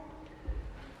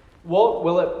What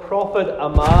will it profit a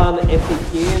man if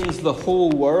he gains the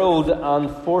whole world and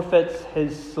forfeits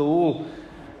his soul?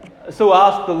 So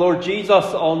asked the Lord Jesus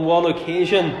on one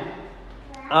occasion.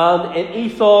 And in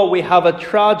Esau we have a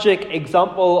tragic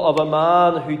example of a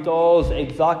man who does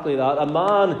exactly that. A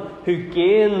man who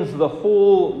gains the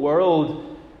whole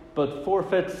world but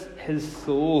forfeits his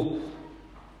soul.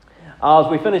 As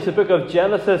we finish the book of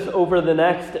Genesis over the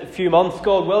next few months,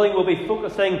 God willing, we'll be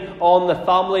focusing on the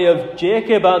family of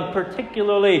Jacob and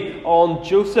particularly on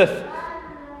Joseph.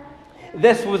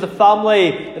 This was a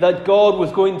family that God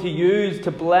was going to use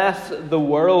to bless the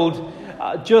world.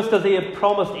 Just as he had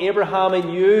promised Abraham, in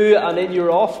you and in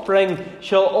your offspring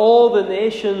shall all the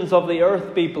nations of the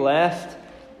earth be blessed.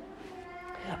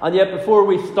 And yet before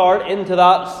we start into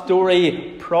that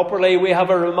story properly, we have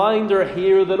a reminder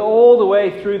here that all the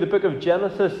way through the book of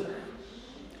Genesis,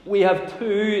 we have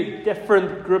two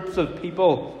different groups of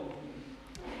people.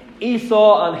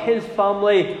 Esau and his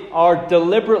family are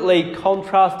deliberately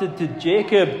contrasted to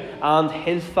Jacob and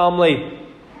his family.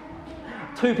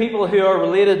 Two people who are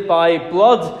related by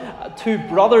blood, two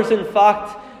brothers in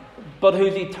fact, but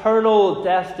whose eternal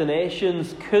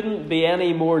destinations couldn't be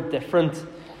any more different.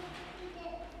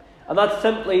 And that's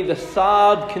simply the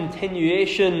sad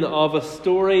continuation of a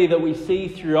story that we see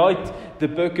throughout the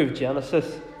book of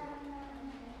Genesis.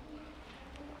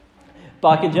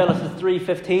 Back in Genesis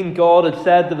 3:15, God had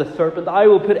said to the serpent, I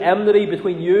will put enmity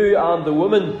between you and the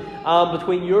woman, and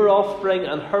between your offspring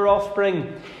and her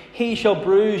offspring. He shall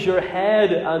bruise your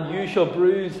head, and you shall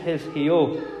bruise his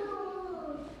heel.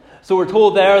 So we're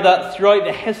told there that throughout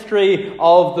the history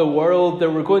of the world, there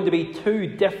were going to be two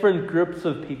different groups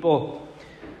of people.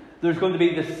 There's going to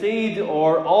be the seed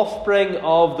or offspring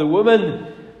of the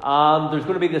woman, and there's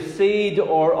going to be the seed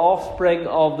or offspring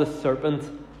of the serpent.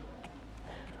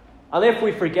 And if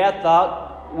we forget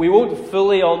that, we won't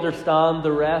fully understand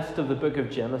the rest of the book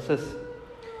of Genesis.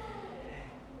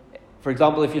 For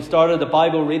example, if you started a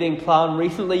Bible reading plan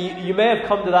recently, you may have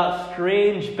come to that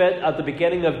strange bit at the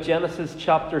beginning of Genesis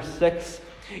chapter 6,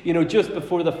 just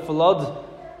before the flood,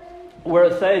 where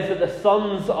it says that the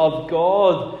sons of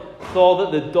God saw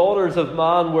that the daughters of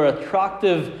man were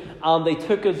attractive, and they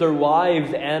took as their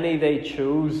wives any they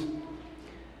chose.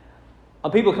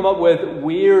 And people come up with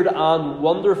weird and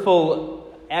wonderful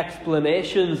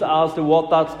explanations as to what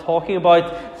that's talking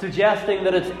about, suggesting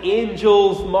that it's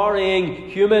angels marrying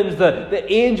humans,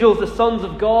 the angels, the sons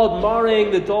of God,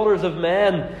 marrying the daughters of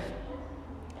men.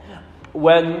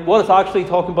 When what it's actually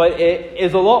talking about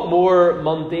is a lot more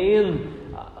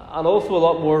mundane and also a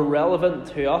lot more relevant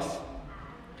to us.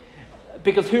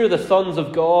 Because who are the sons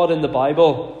of God in the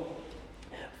Bible?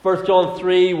 1 John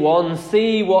 3:1,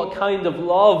 see what kind of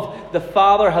love the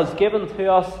Father has given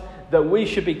to us, that we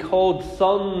should be called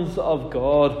sons of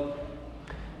God.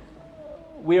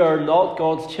 We are not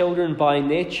God's children by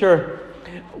nature.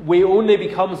 We only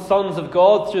become sons of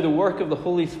God through the work of the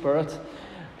Holy Spirit.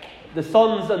 The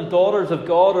sons and daughters of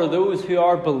God are those who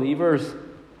are believers.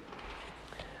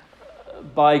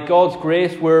 By God's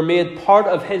grace, we're made part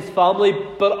of his family,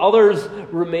 but others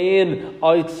remain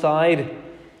outside.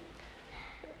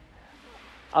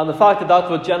 And the fact that that's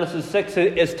what Genesis 6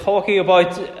 is talking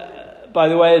about, by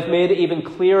the way, is made even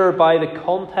clearer by the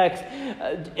context.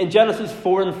 In Genesis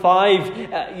 4 and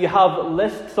 5, you have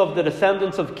lists of the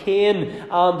descendants of Cain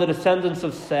and the descendants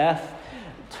of Seth.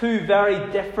 Two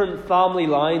very different family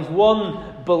lines, one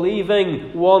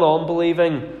believing, one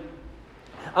unbelieving.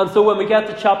 And so when we get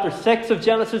to chapter 6 of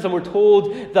Genesis and we're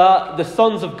told that the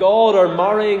sons of God are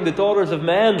marrying the daughters of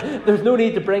men, there's no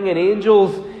need to bring in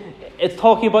angels. It's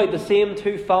talking about the same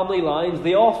two family lines,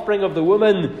 the offspring of the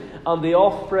woman and the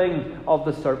offspring of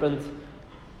the serpent.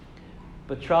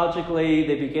 But tragically,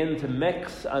 they begin to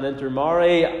mix and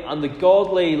intermarry, and the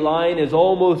godly line is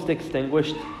almost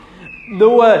extinguished.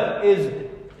 Noah is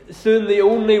soon the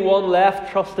only one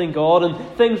left trusting God, and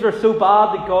things are so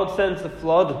bad that God sends the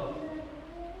flood.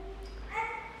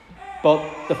 But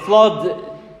the flood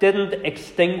didn't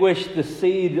extinguish the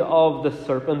seed of the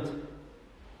serpent.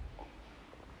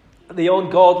 The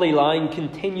ungodly line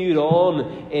continued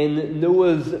on in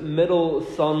Noah's middle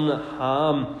son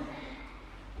Ham.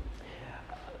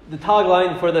 The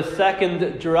tagline for the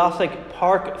second Jurassic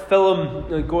Park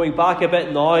film, going back a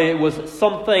bit now, was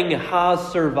 "Something has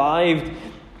survived."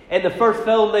 In the first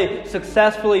film, they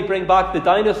successfully bring back the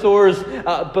dinosaurs,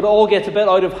 but all gets a bit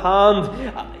out of hand.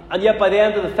 And yet by the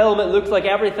end of the film, it looks like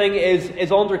everything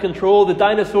is under control. The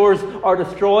dinosaurs are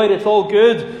destroyed. It's all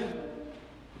good.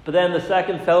 But then the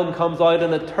second film comes out,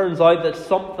 and it turns out that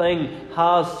something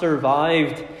has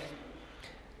survived.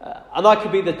 And that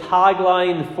could be the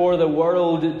tagline for the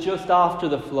world just after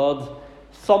the flood.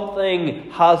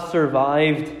 something has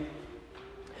survived.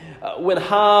 When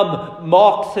Ham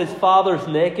mocks his father's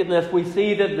nakedness, we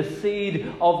see that the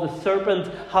seed of the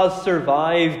serpent has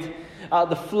survived.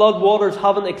 The flood waters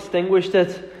haven't extinguished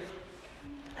it.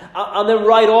 And then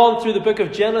right on through the book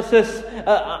of Genesis,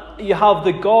 you have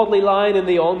the godly line and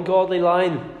the ungodly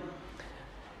line.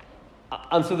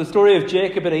 And so the story of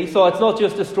Jacob and Esau, it's not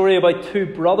just a story about two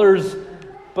brothers,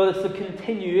 but it's the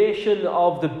continuation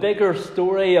of the bigger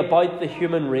story about the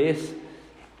human race.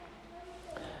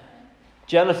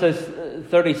 Genesis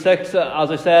 36,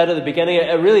 as I said at the beginning,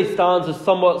 it really stands as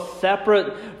somewhat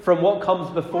separate from what comes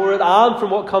before it and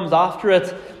from what comes after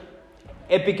it.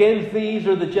 It begins, these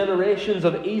are the generations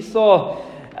of Esau.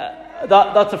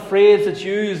 That's a phrase that's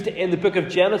used in the book of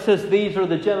Genesis. These are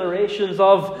the generations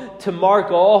of, to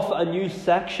mark off a new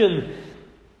section.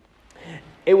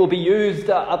 It will be used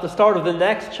at the start of the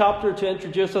next chapter to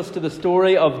introduce us to the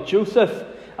story of Joseph.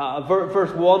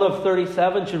 Verse 1 of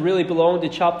 37 should really belong to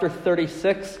chapter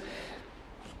 36.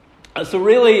 So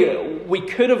really, we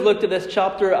could have looked at this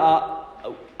chapter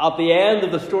at the end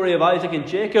of the story of Isaac and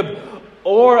Jacob,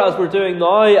 or as we're doing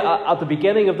now, at the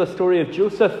beginning of the story of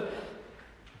Joseph.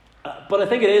 But I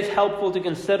think it is helpful to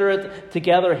consider it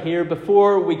together here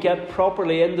before we get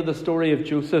properly into the story of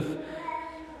Joseph,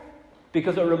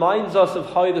 because it reminds us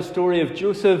of how the story of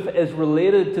Joseph is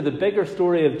related to the bigger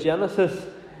story of Genesis,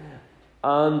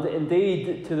 and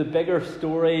indeed to the bigger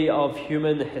story of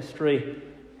human history.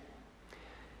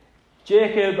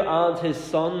 Jacob and his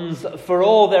sons, for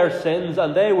all their sins,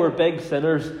 and they were big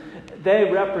sinners,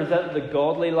 they represent the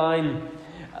godly line.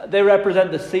 They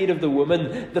represent the seed of the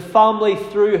woman, the family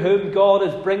through whom God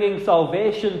is bringing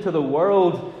salvation to the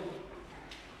world.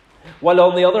 While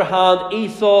on the other hand,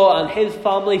 Esau and his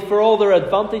family, for all their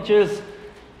advantages,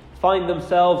 find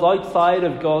themselves outside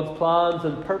of God's plans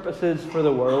and purposes for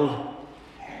the world.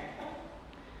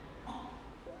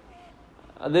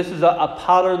 And this is a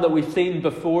pattern that we've seen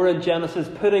before in Genesis,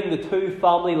 putting the two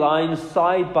family lines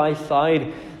side by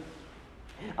side.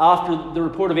 After the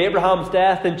report of Abraham's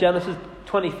death in Genesis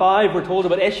 25, we're told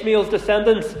about Ishmael's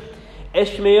descendants.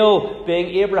 Ishmael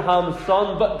being Abraham's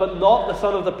son, but not the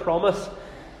son of the promise.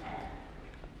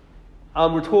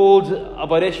 And we're told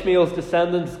about Ishmael's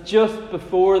descendants just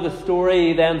before the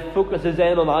story then focuses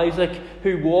in on Isaac,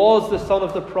 who was the son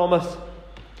of the promise.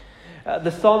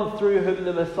 The son through whom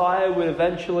the Messiah would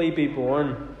eventually be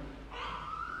born.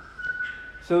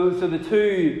 So the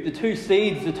two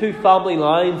seeds, the two family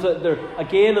lines, they're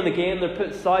again and again they're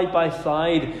put side by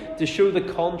side to show the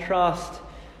contrast.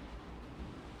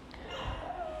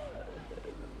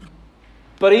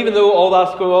 But even though all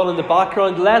that's going on in the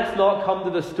background, let's not come to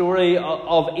the story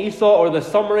of Esau or the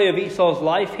summary of Esau's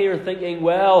life here thinking,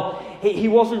 well, he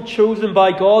wasn't chosen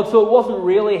by God, so it wasn't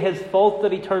really his fault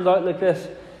that he turned out like this.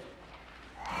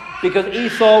 Because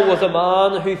Esau was a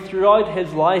man who throughout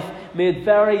his life made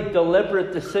very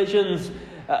deliberate decisions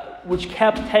which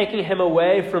kept taking him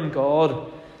away from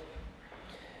God.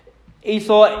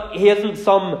 Esau, he isn't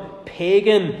some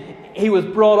pagan. He was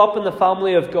brought up in the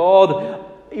family of God.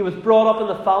 He was brought up in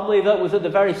the family that was at the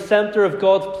very centre of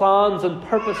God's plans and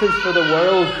purposes for the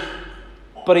world.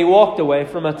 But he walked away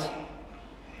from it.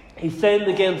 He sinned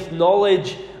against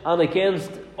knowledge and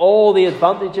against all the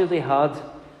advantages he had.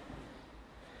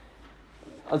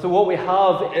 And so what we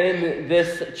have in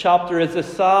this chapter is a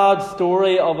sad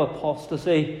story of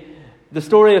apostasy. The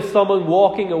story of someone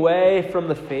walking away from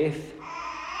the faith.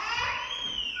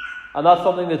 And that's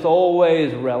something that's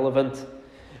always relevant.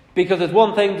 Because it's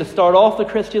one thing to start off the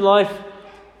Christian life.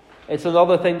 It's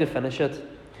another thing to finish it.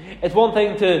 It's one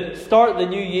thing to start the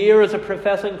new year as a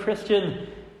professing Christian.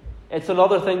 It's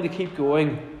another thing to keep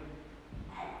going.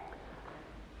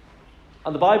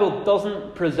 And the Bible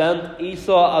doesn't present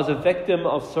Esau as a victim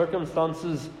of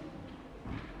circumstances.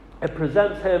 It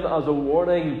presents him as a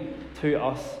warning to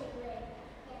us.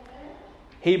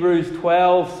 Hebrews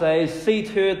 12 says, "See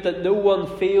to it that no one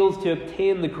fails to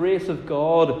obtain the grace of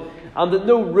God, and that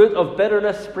no root of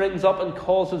bitterness springs up and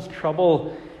causes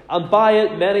trouble, and by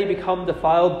it many become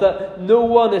defiled, that no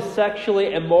one is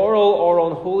sexually immoral or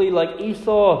unholy like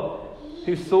Esau,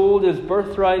 who sold his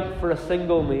birthright for a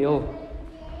single meal.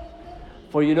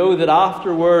 For you know that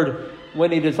afterward,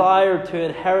 when he desired to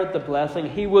inherit the blessing,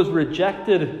 he was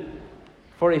rejected,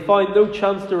 for he found no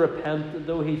chance to repent,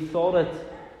 though he sought it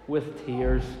with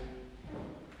tears."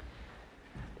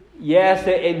 Yes,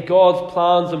 in God's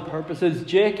plans and purposes,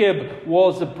 Jacob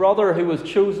was the brother who was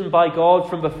chosen by God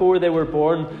from before they were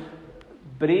born,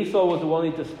 but Esau was the one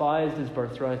who despised his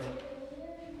birthright.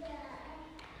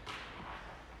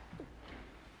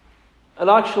 And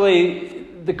actually,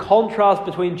 the contrast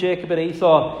between Jacob and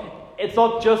Esau, it's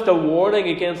not just a warning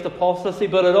against apostasy,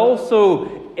 but it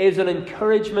also is an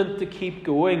encouragement to keep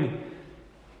going.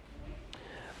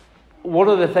 One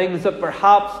of the things that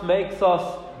perhaps makes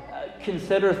us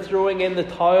consider throwing in the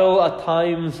towel at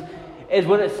times is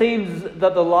when it seems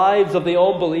that the lives of the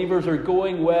unbelievers are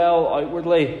going well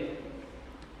outwardly.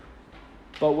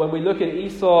 But when we look at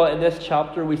Esau in this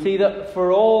chapter, we see that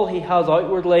for all he has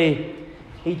outwardly,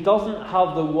 he doesn't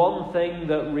have the one thing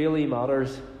that really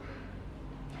matters.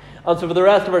 And so for the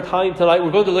rest of our time tonight,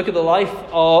 we're going to look at the life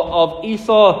of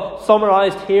Esau,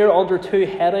 summarised here under two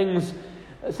headings,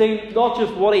 saying not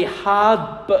just what he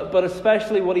had, but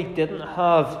especially what he didn't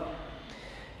have.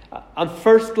 And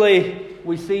firstly,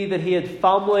 we see that he had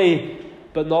family,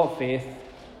 but not faith.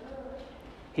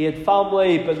 He had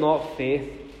family, but not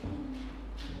faith.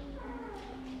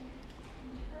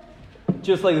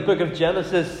 Just like the book of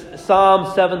Genesis,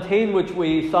 Psalm 17, which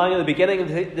we sang at the beginning of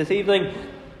this evening,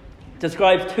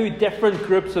 describes two different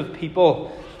groups of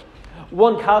people.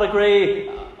 One category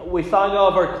we sang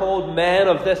of are called men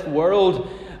of this world.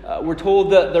 We're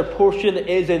told that their portion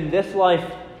is in this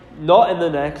life, not in the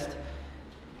next.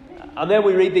 And then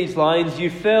we read these lines: you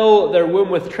fill their womb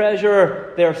with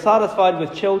treasure, they are satisfied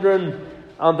with children,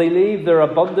 and they leave their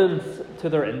abundance to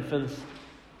their infants.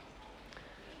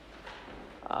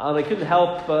 And I couldn't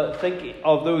help but think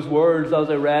of those words as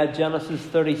I read Genesis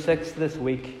 36 this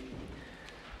week.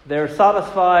 They're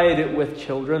satisfied with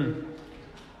children.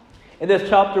 In this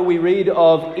chapter we read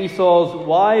of Esau's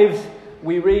wives,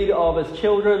 we read of his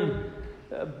children,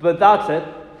 but that's it.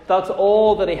 That's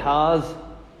all that he has.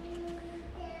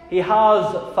 He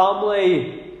has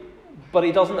family, but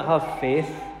he doesn't have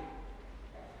faith.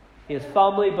 He has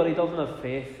family, but he doesn't have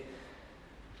faith.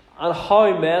 And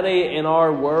how many in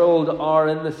our world are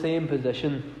in the same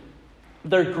position?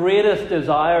 Their greatest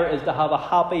desire is to have a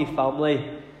happy family.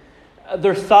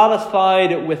 They're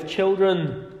satisfied with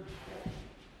children.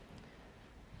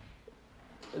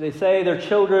 They say their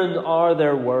children are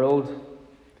their world.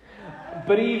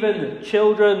 But even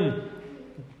children,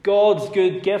 God's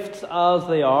good gifts as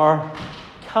they are,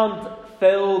 can't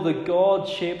fill the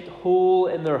God-shaped hole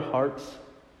in their hearts.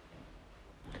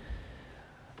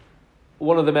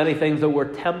 One of the many things that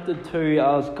we're tempted to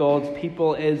as God's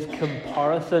people is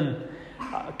comparison.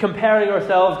 Comparing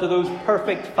ourselves to those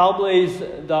perfect families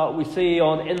that we see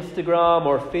on Instagram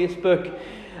or Facebook.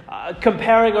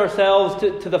 Comparing ourselves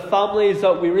to the families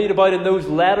that we read about in those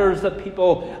letters that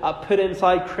people put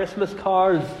inside Christmas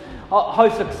cards. How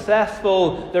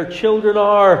successful their children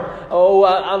are.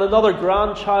 And another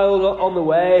grandchild on the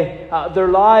way. Their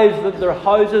lives, their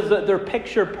houses, they're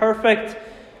picture perfect.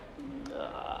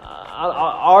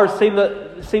 Ours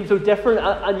seem so different,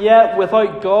 and yet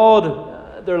without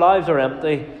God, their lives are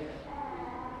empty.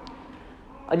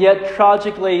 And yet,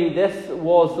 tragically, this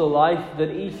was the life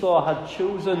that Esau had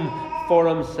chosen for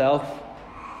himself.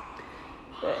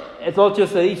 It's not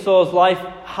just that Esau's life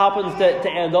happens to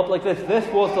end up like this. This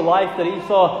was the life that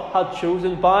Esau had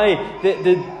chosen by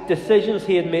the decisions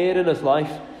he had made in his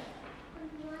life.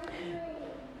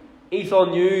 Esau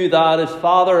knew that his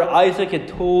father Isaac had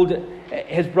told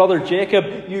his brother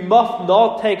Jacob, "You must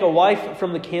not take a wife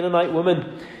from the Canaanite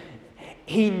woman."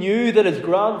 He knew that his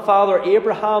grandfather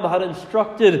Abraham had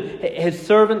instructed his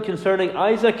servant concerning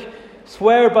Isaac,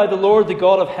 "Swear by the Lord, the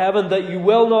God of heaven, that you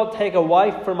will not take a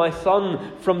wife for my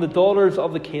son from the daughters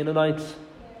of the Canaanites."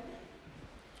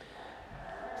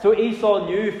 So Esau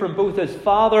knew from both his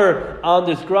father and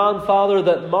his grandfather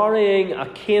that marrying a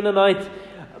Canaanite,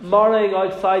 marrying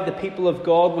outside the people of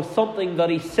God, was something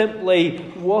that he simply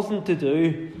wasn't to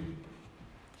do.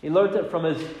 He learnt it from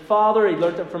his father, he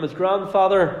learnt it from his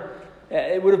grandfather.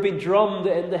 It would have been drummed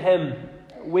into him.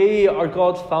 We are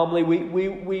God's family.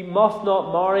 We must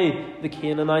not marry the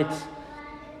Canaanites.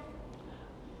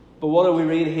 But what do we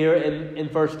read here in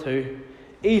verse 2?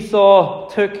 Esau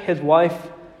took his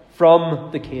wife from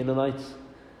the Canaanites.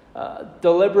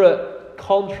 Deliberate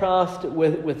contrast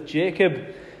with Jacob,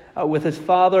 with his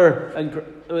father and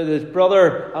with his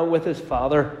brother and with his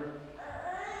father.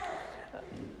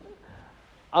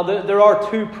 And there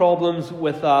are two problems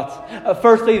with that.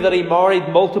 Firstly, that he married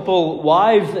multiple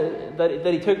wives, that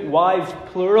he took wives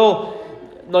plural.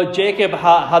 Now, Jacob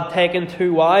had taken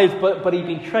two wives, but he'd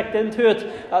been tricked into it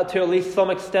to at least some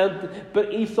extent.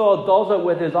 But Esau does it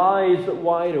with his eyes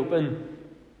wide open.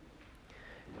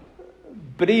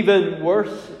 But even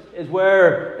worse is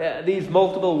where these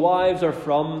multiple wives are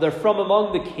from. They're from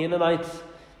among the Canaanites.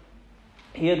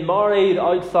 He had married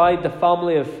outside the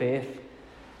family of faith.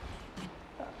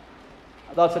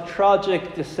 That's a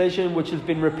tragic decision which has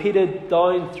been repeated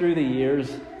down through the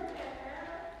years.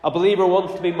 A believer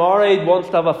wants to be married, wants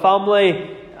to have a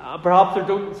family, Perhaps there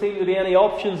don't seem to be any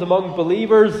options among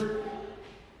believers.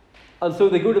 And so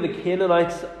they go to the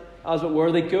Canaanites, as it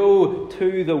were. They go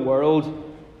to the world.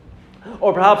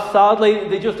 Or perhaps, sadly,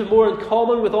 they just have more in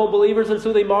common with unbelievers, and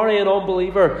so they marry an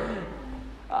unbeliever.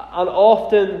 And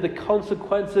often the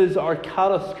consequences are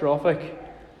catastrophic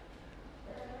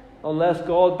unless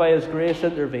God, by His grace,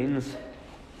 intervenes.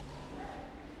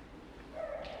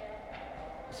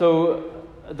 So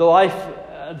the life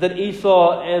that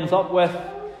Esau ends up with,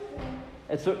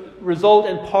 it's a result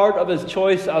in part of his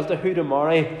choice as to who to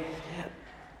marry.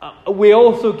 We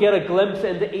also get a glimpse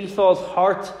into Esau's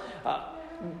heart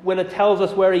when it tells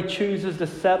us where he chooses to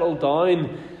settle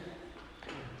down.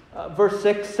 Verse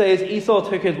 6 says, Esau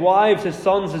took his wives, his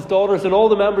sons, his daughters, and all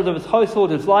the members of his household,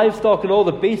 his livestock, and all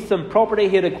the beasts and property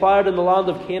he had acquired in the land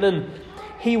of Canaan.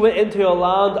 He went into a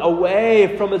land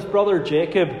away from his brother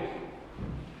Jacob.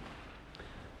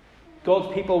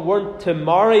 God's people weren't to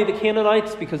marry the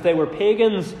Canaanites because they were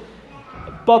pagans,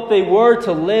 but they were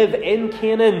to live in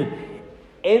Canaan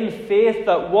in faith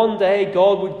that one day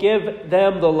God would give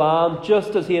them the land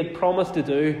just as He had promised to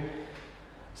do.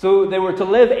 So they were to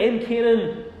live in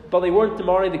Canaan, but they weren't to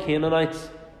marry the Canaanites.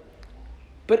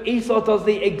 But Esau does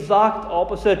the exact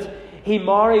opposite. He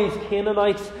marries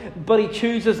Canaanites, but he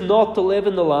chooses not to live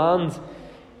in the land.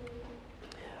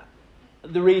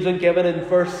 The reason given in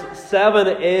verse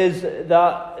 7 is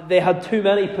that they had too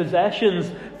many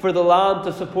possessions for the land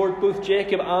to support both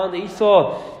Jacob and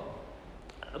Esau.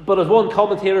 But as one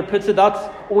commentator puts it, that's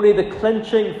only the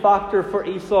clinching factor for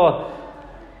Esau.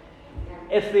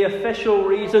 It's the official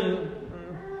reason,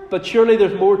 but surely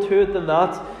there's more to it than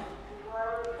that.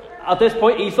 At this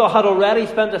point, Esau had already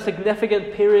spent a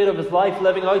significant period of his life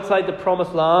living outside the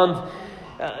promised land.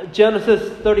 Genesis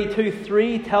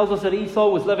 32:3 tells us that Esau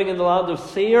was living in the land of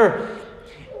Seir.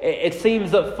 It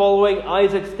seems that following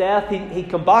Isaac's death,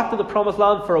 he'd come back to the promised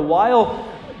land for a while,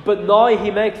 but now he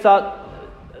makes that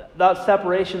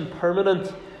separation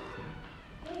permanent.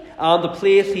 And the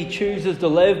place he chooses to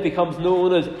live becomes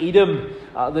known as Edom,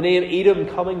 the name Edom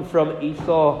coming from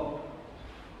Esau.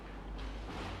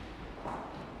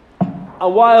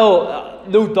 And while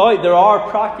no doubt there are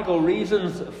practical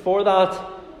reasons for that,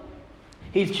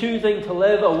 he's choosing to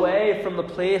live away from the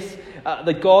place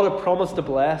that God had promised to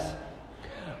bless.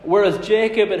 Whereas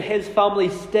Jacob and his family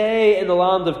stay in the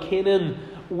land of Canaan,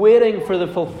 waiting for the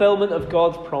fulfillment of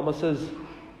God's promises.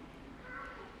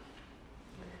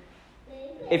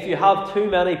 If you have too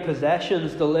many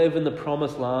possessions to live in the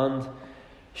promised land,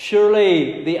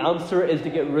 surely the answer is to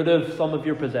get rid of some of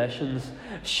your possessions.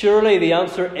 Surely the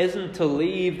answer isn't to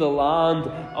leave the land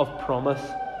of promise.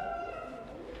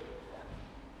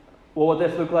 What would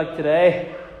this look like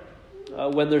today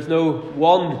when there's no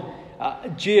one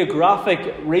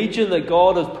geographic region that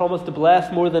God has promised to bless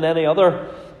more than any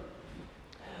other?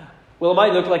 Well, it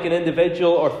might look like an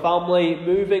individual or family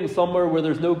moving somewhere where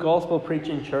there's no gospel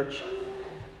preaching church.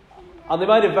 And they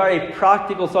might have very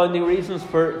practical sounding reasons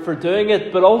for doing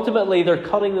it, but ultimately they're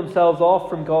cutting themselves off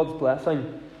from God's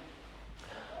blessing.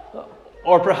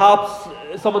 Or perhaps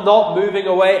someone not moving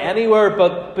away anywhere,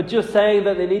 but just saying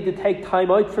that they need to take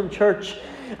time out from church.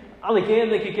 And again,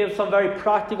 they could give some very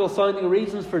practical sounding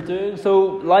reasons for doing so.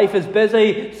 Life is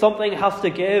busy, something has to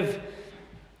give.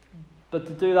 But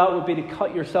to do that would be to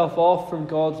cut yourself off from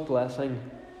God's blessing.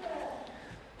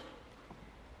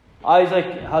 Isaac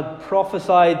had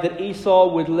prophesied that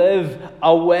Esau would live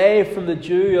away from the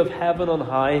dew of heaven on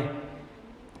high.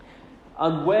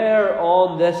 And where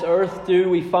on this earth do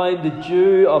we find the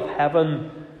dew of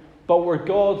heaven, but where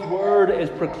God's word is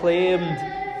proclaimed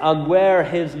and where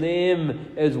His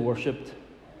name is worshipped?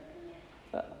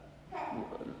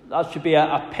 That should be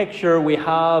a picture we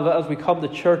have as we come to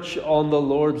church on the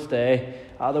Lord's Day,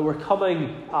 that we're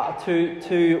coming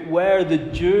to where the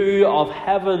dew of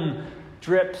heaven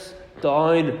drips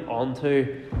down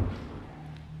onto.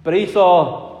 But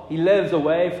Esau, he lives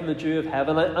away from the dew of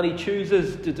heaven, and he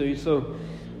chooses to do so.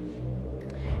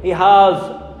 He has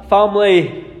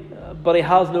family, but he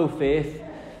has no faith.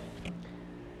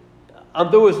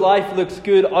 And though his life looks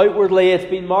good outwardly, it's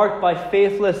been marked by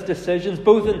faithless decisions,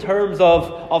 both in terms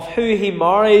of who he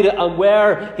married and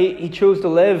where he chose to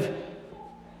live.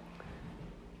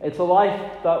 It's a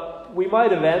life that we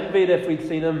might have envied if we'd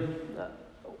seen him.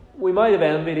 We might have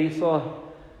envied Esau.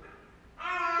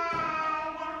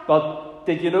 But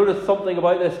did you notice something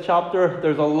about this chapter?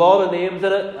 There's a lot of names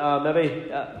in it.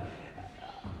 Maybe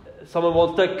someone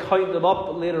wants to count them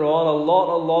up later on. A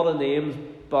lot of names.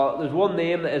 But there's one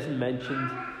name that isn't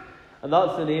mentioned. And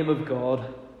that's the name of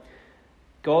God.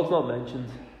 God's not mentioned.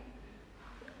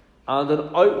 And an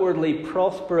outwardly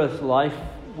prosperous life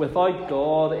without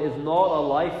God is not a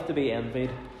life to be envied.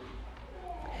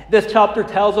 This chapter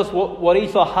tells us what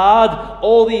Esau had,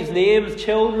 all these names,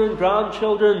 children,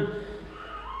 grandchildren.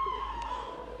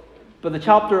 But the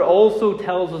chapter also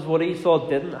tells us what Esau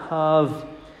didn't have.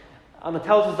 And it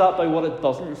tells us that by what it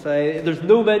doesn't say. There's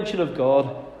no mention of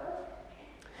God.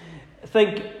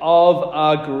 Think of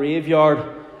a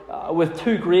graveyard with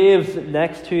two graves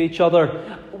next to each other.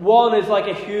 One is like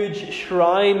a huge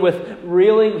shrine with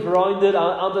railings around it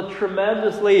and a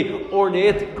tremendously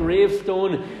ornate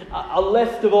gravestone. A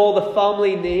list of all the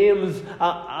family names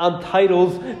and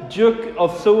titles. Duke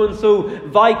of so-and-so,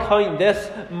 Viscount this,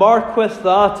 Marquis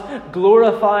that,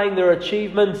 glorifying their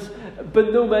achievements,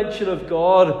 but no mention of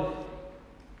God.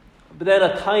 But then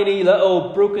a tiny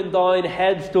little broken down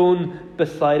headstone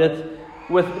beside it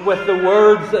with the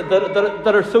words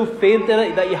that are so faint in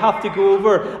it that you have to go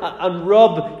over and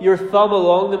rub your thumb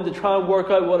along them to try and work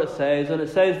out what it says. And it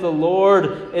says, "The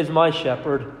Lord is my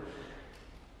shepherd."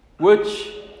 Which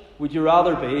would you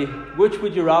rather be? Which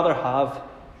would you rather have?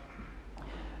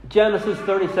 Genesis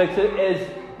 36 is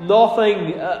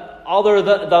nothing other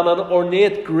than an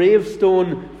ornate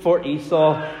gravestone for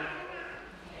Esau.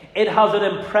 It has an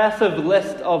impressive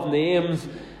list of names,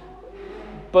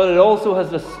 but it also has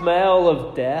the smell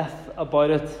of death about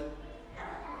it.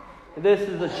 This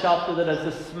is a chapter that has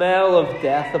the smell of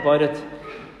death about it,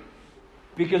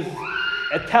 because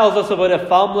it tells us about a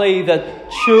family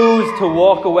that chose to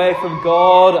walk away from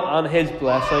God and His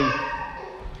blessing.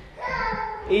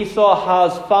 Esau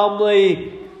has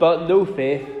family, but no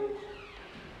faith.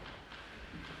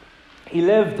 He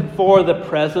lived for the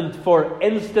present, for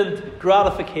instant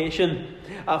gratification,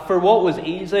 for what was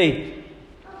easy.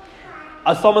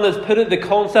 As someone has put it, the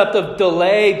concept of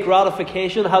delayed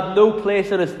gratification had no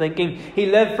place in his thinking. He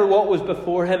lived for what was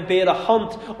before him, be it a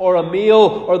hunt or a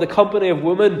meal or the company of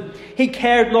women. He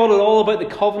cared not at all about the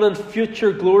covenant's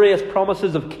future glorious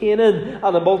promises of Canaan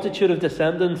and a multitude of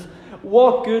descendants.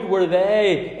 What good were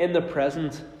they in the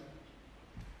present?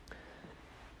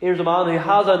 Here's a man who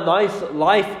has a nice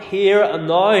life here and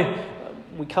now.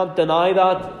 We can't deny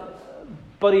that.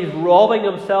 But he's robbing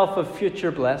himself of future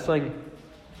blessing.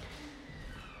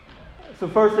 So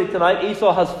firstly tonight,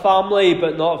 Esau has family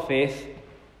but not faith.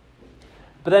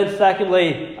 But then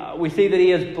secondly, we see that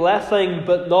he has blessing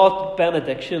but not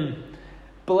benediction.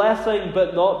 Blessing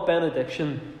but not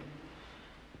benediction.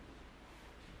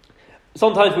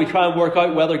 Sometimes we try and work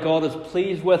out whether God is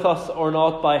pleased with us or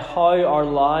not by how our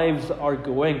lives are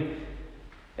going.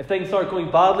 If things start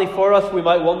going badly for us, we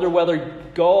might wonder whether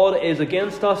God is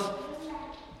against us.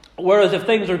 Whereas if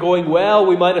things are going well,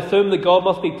 we might assume that God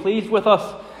must be pleased with us.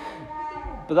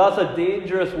 But that's a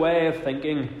dangerous way of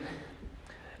thinking.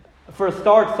 For a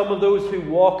start, some of those who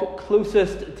walk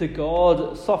closest to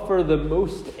God suffer the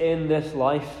most in this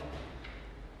life.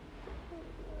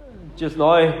 Just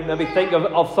now, maybe think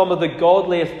of some of the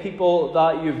godliest people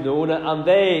that you've known, and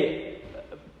they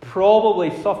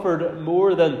probably suffered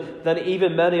more than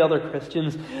even many other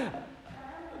Christians.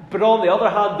 But on the other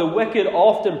hand, the wicked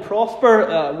often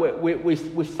prosper.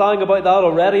 We sang about that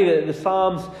already. The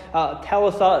Psalms tell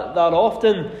us that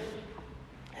often.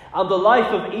 And the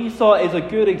life of Esau is a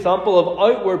good example of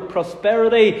outward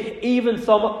prosperity, even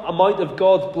some amount of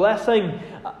God's blessing.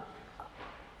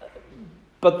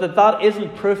 But that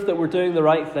isn't proof that we're doing the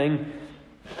right thing.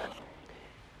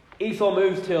 Esau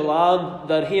moves to a land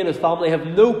that he and his family have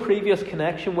no previous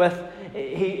connection with.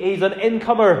 He's an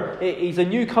incomer, he's a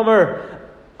newcomer,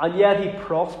 and yet he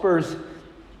prospers.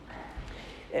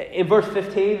 In verse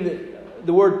 15,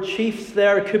 the word chiefs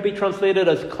there could be translated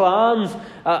as clans,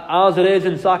 as it is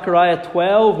in Zechariah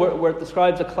 12, where it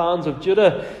describes the clans of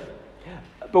Judah.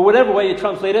 But whatever way you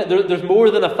translate it, there's more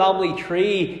than a family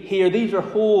tree here. These are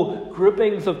whole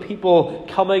groupings of people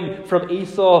coming from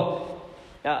Esau.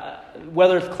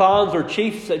 Whether it's clans or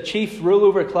chiefs, chiefs rule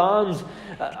over clans.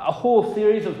 A whole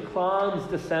series of clans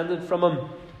descended from him.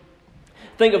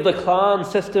 Think of the clan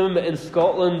system in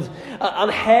Scotland.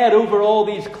 And head over all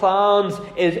these clans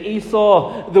is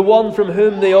Esau, the one from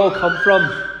whom they all come from.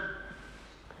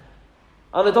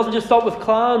 And it doesn't just stop with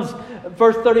clans.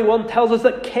 Verse 31 tells us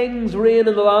that kings reign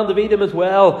in the land of Edom as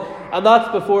well. And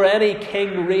that's before any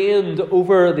king reigned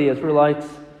over the Israelites.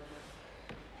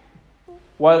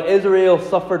 While Israel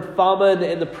suffered famine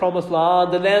in the promised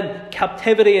land and then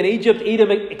captivity in Egypt,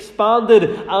 Edom expanded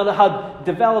and had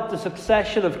developed a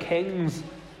succession of kings.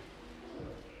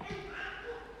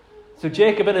 So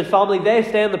Jacob and his family, they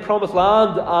stay in the promised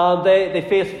land and they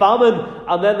face famine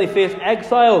and then they face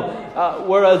exile.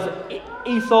 Whereas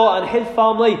Esau and his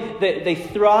family, they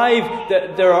thrive.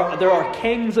 There are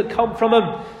kings that come from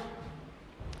him.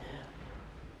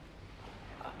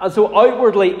 And so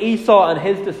outwardly, Esau and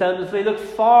his descendants, they look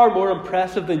far more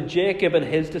impressive than Jacob and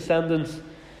his descendants.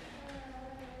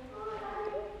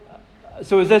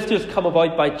 So has this just come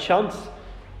about by chance?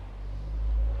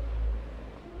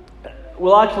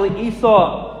 Well, actually,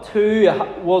 Esau too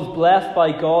was blessed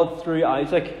by God through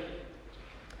Isaac.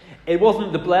 It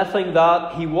wasn't the blessing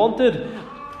that he wanted,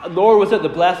 nor was it the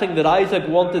blessing that Isaac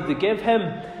wanted to give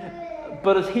him.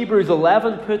 But as Hebrews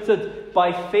 11 puts it,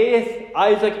 by faith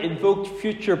Isaac invoked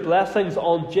future blessings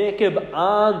on Jacob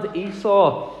and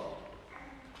Esau.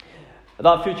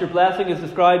 That future blessing is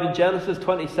described in Genesis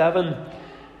 27.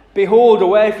 Behold,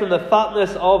 away from the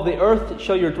fatness of the earth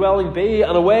shall your dwelling be,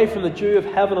 and away from the dew of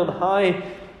heaven on high.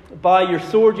 By your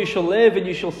sword you shall live, and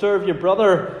you shall serve your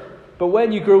brother. But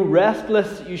when you grow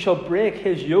restless, you shall break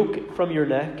his yoke from your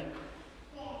neck.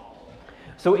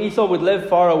 So Esau would live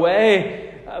far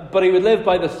away, but he would live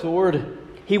by the sword.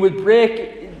 He would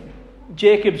break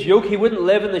Jacob's yoke. He wouldn't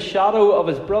live in the shadow of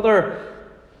his brother.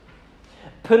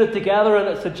 Put it together, and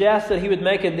it suggests that he would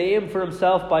make a name for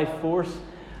himself by force.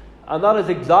 And that is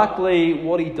exactly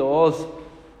what he does.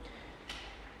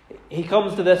 He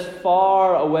comes to this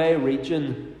far away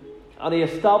region, and he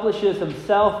establishes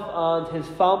himself and his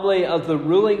family as the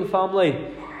ruling family.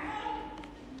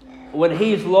 When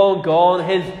he's long gone,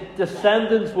 his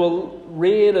descendants will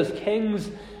reign as kings.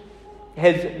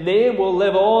 His name will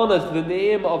live on as the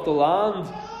name of the land.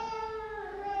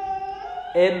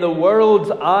 In the world's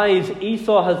eyes,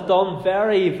 Esau has done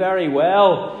very, very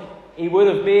well. He would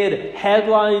have made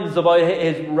headlines about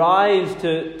his rise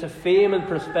to fame and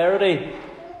prosperity.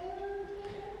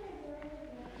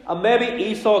 And maybe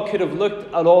Esau could have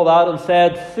looked at all that and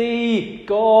said, "See,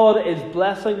 God is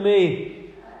blessing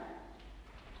me."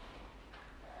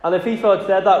 And if Esau had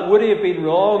said that, would he have been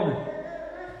wrong?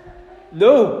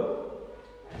 No.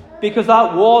 Because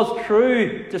that was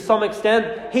true to some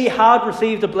extent. He had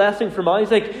received a blessing from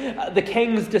Isaac. The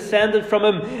kings descended from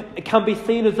him. It can be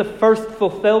seen as the first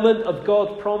fulfillment of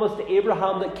God's promise to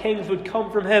Abraham that kings would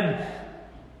come from him.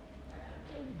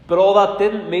 But all that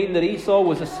didn't mean that Esau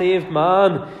was a saved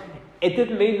man. It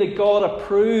didn't mean that God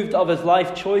approved of his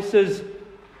life choices.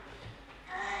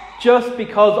 Just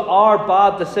because our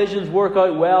bad decisions work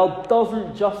out well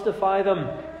doesn't justify them.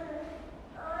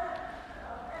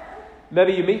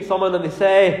 Maybe you meet someone and they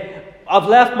say, "I've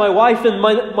left my wife and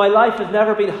my life has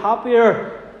never been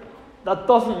happier." That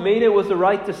doesn't mean it was the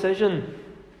right decision.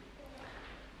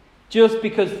 Just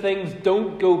because things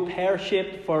don't go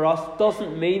pear-shaped for us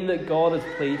doesn't mean that God is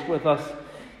pleased with us.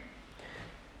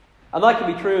 And that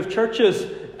can be true of churches.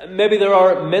 Maybe there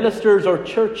are ministers or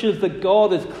churches that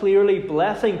God is clearly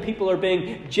blessing. People are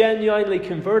being genuinely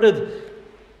converted.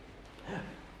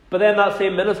 But then that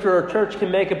same minister or church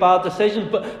can make a bad decision.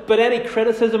 But any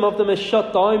criticism of them is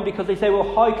shut down because they say,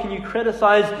 "Well, how can you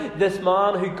criticize this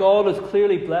man who God is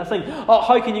clearly blessing?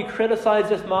 How can you criticize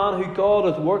this man who God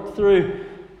has worked through?"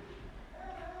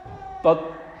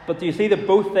 But do you see that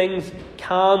both things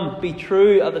can be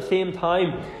true at the same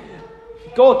time?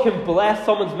 God can bless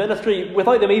someone's ministry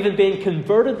without them even being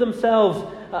converted themselves.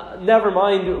 Never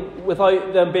mind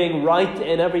without them being right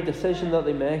in every decision that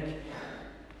they make.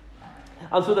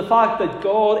 And so the fact that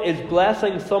God is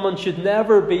blessing someone should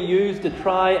never be used to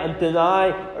try and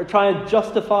deny or try and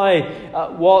justify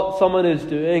what someone is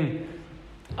doing.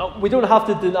 We don't have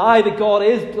to deny that God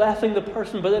is blessing the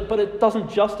person, but it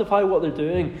doesn't justify what they're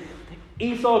doing.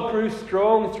 Esau grew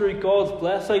strong through God's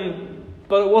blessing,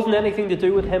 but it wasn't anything to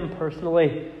do with him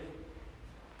personally.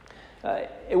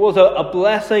 It was a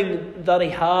blessing that he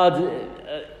had,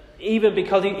 even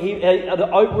because he had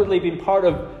outwardly been part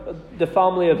of the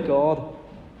family of God.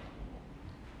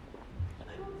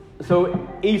 So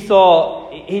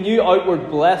Esau, he knew outward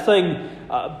blessing,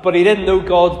 but he didn't know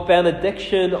God's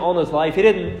benediction on his life. He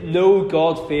didn't know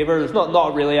God's favour. There's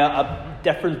not really a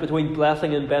difference between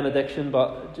blessing and benediction,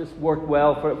 but it just worked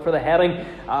well for the heading.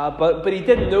 But he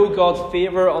didn't know God's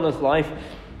favour on his life.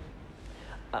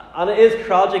 And it is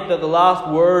tragic that the last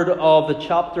word of the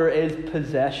chapter is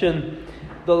possession.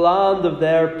 The land of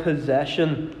their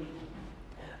possession.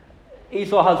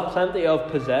 Esau has plenty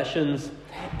of possessions.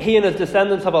 He and his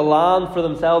descendants have a land for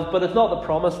themselves, but it's not the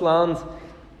promised land.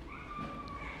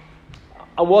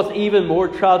 And what's even more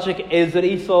tragic is that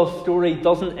Esau's story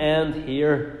doesn't end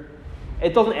here.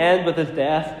 It doesn't end with his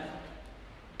death.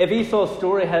 If Esau's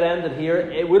story had ended here,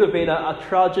 it would have been a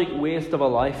tragic waste of a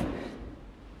life.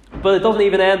 But it doesn't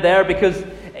even end there, because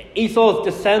Esau's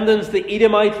descendants, the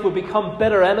Edomites, would become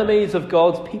bitter enemies of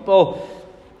God's people.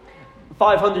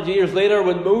 500 years later,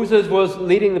 when Moses was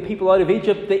leading the people out of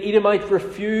Egypt, the Edomites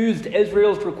refused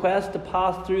Israel's request to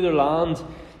pass through their land.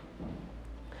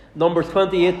 Numbers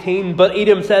 20:18, but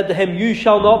Edom said to him, "You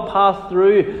shall not pass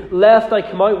through, lest I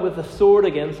come out with the sword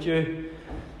against you."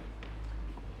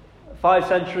 5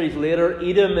 centuries later,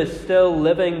 Edom is still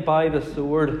living by the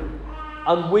sword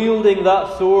and wielding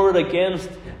that sword against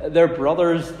their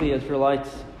brothers, the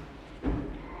Israelites.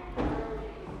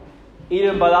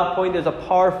 Edom, by that point, is a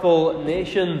powerful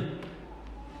nation.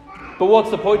 But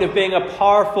what's the point of being a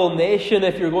powerful nation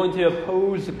if you're going to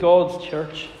oppose God's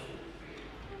church?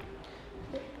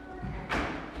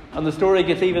 And the story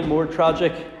gets even more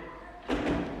tragic.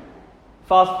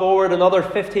 Fast forward another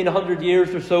 1,500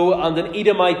 years or so, and an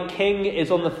Edomite king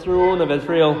is on the throne of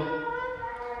Israel.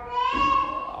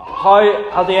 How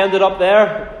has he ended up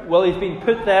there? Well, he's been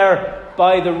put there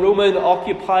by the Roman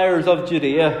occupiers of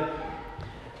Judea.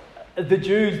 The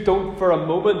Jews don't for a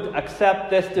moment accept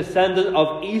this descendant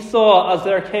of Esau as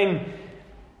their king,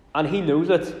 and he knows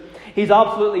it. He's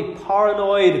absolutely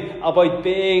paranoid about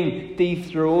being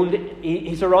dethroned.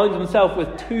 He surrounds himself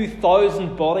with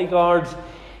 2,000 bodyguards.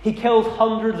 He kills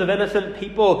hundreds of innocent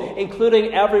people,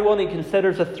 including everyone he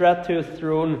considers a threat to his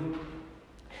throne,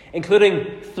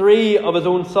 including 3 of his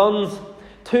own sons,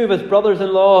 2 of his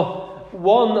brothers-in-law,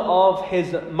 1 of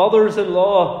his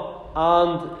mothers-in-law,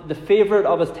 and the favourite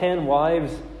of his 10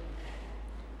 wives.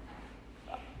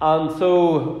 And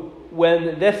so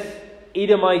when this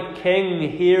Edomite king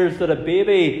hears that a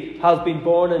baby has been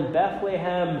born in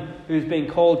Bethlehem who's been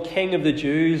called King of the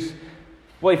Jews,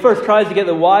 well, he first tries to get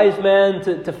the wise men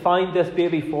to find this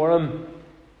baby for him.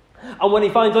 And when he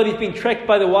finds out he's been tricked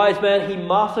by the wise men, he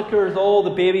massacres all the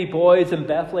baby boys in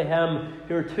Bethlehem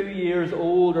who are 2 years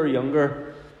old or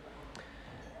younger.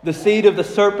 The seed of the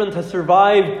serpent has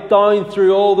survived down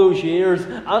through all those years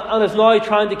and is now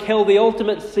trying to kill the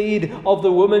ultimate seed of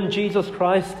the woman, Jesus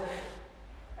Christ.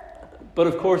 But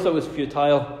of course it was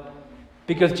futile,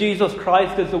 because Jesus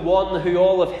Christ is the one who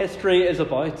all of history is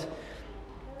about.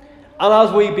 And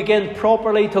as we begin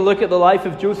properly to look at the life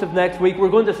of Joseph next week, we're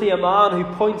going to see a man who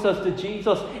points us to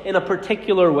Jesus in a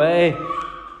particular way.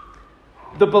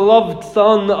 The beloved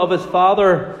son of his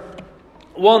father,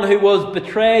 one who was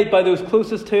betrayed by those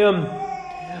closest to him,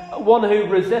 one who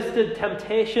resisted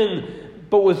temptation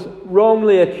but was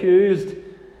wrongly accused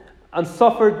and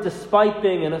suffered despite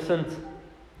being innocent,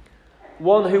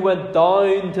 one who went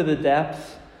down to the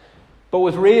depths but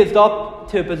was raised up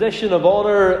to a position of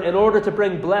honour in order to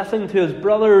bring blessing to his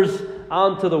brothers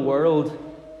and to the world.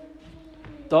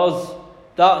 Does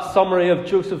that summary of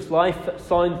Joseph's life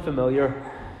sound familiar?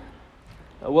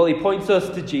 Well, he points us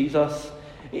to Jesus.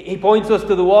 He points us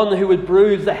to the one who would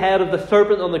bruise the head of the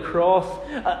serpent on the cross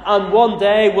and one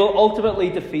day will ultimately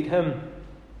defeat him.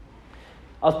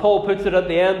 As Paul puts it at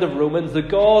the end of Romans, the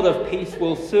God of peace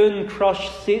will soon crush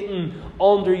Satan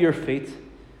under your feet.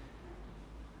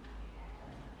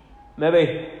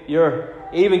 Maybe you're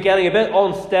even getting a bit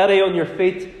unsteady on your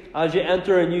feet as you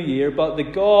enter a new year, but the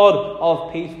God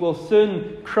of peace will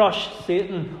soon crush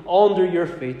Satan under your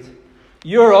feet.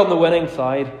 You're on the winning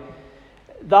side.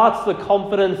 That's the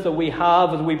confidence that we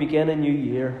have as we begin a new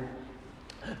year.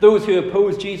 Those who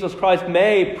oppose Jesus Christ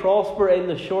may prosper in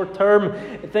the short term.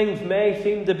 Things may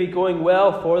seem to be going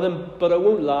well for them, but it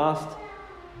won't last.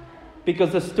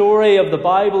 Because the story of the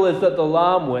Bible is that the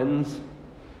Lamb wins.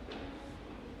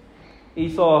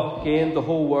 Esau gained the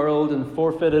whole world and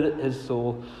forfeited his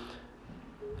soul.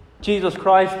 Jesus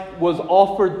Christ was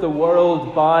offered the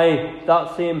world by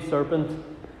that same serpent,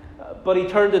 but he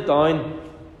turned it down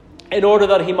in order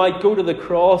that he might go to the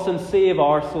cross and save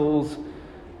our souls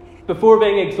before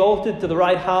being exalted to the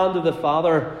right hand of the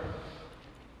Father.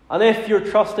 And if you're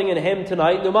trusting in him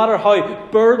tonight, no matter how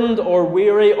burdened or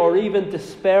weary or even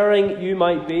despairing you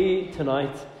might be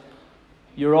tonight,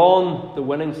 you're on the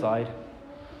winning side.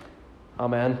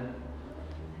 Amen.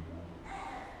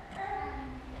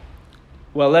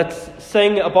 Well, let's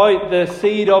sing about the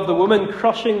seed of the woman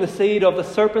crushing the seed of the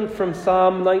serpent from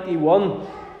Psalm 91.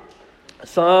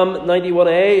 Psalm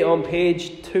 91a on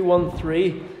page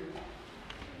 213.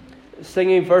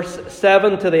 Singing verse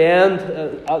 7 to the end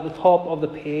at the top of the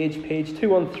page. Page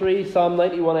 213, Psalm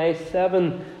 91a,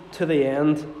 7 to the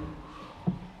end.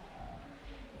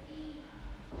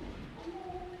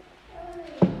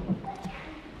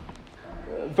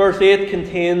 Verse 8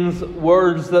 contains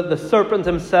words that the serpent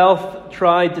himself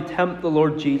tried to tempt the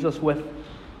Lord Jesus with.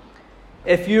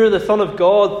 If you are the Son of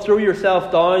God, throw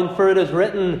yourself down, for it is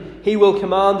written, He will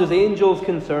command His angels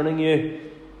concerning you.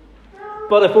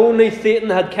 But if only Satan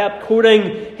had kept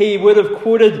quoting, he would have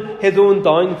quoted his own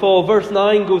downfall. Verse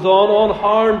 9 goes on,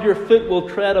 unharmed your foot will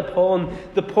tread upon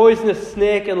the poisonous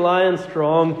snake and lion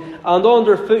strong, and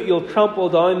underfoot you'll trample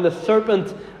down the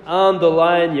serpent and the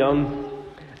lion young.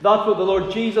 That's what the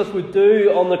Lord Jesus would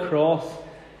do on the cross.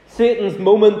 Satan's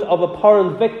moment of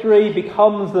apparent victory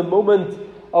becomes the moment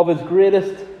of his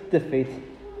greatest defeat.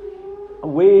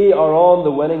 We are on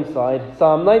the winning side.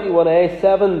 Psalm 91a,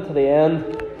 7 to the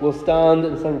end. We'll stand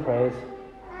and sing praise.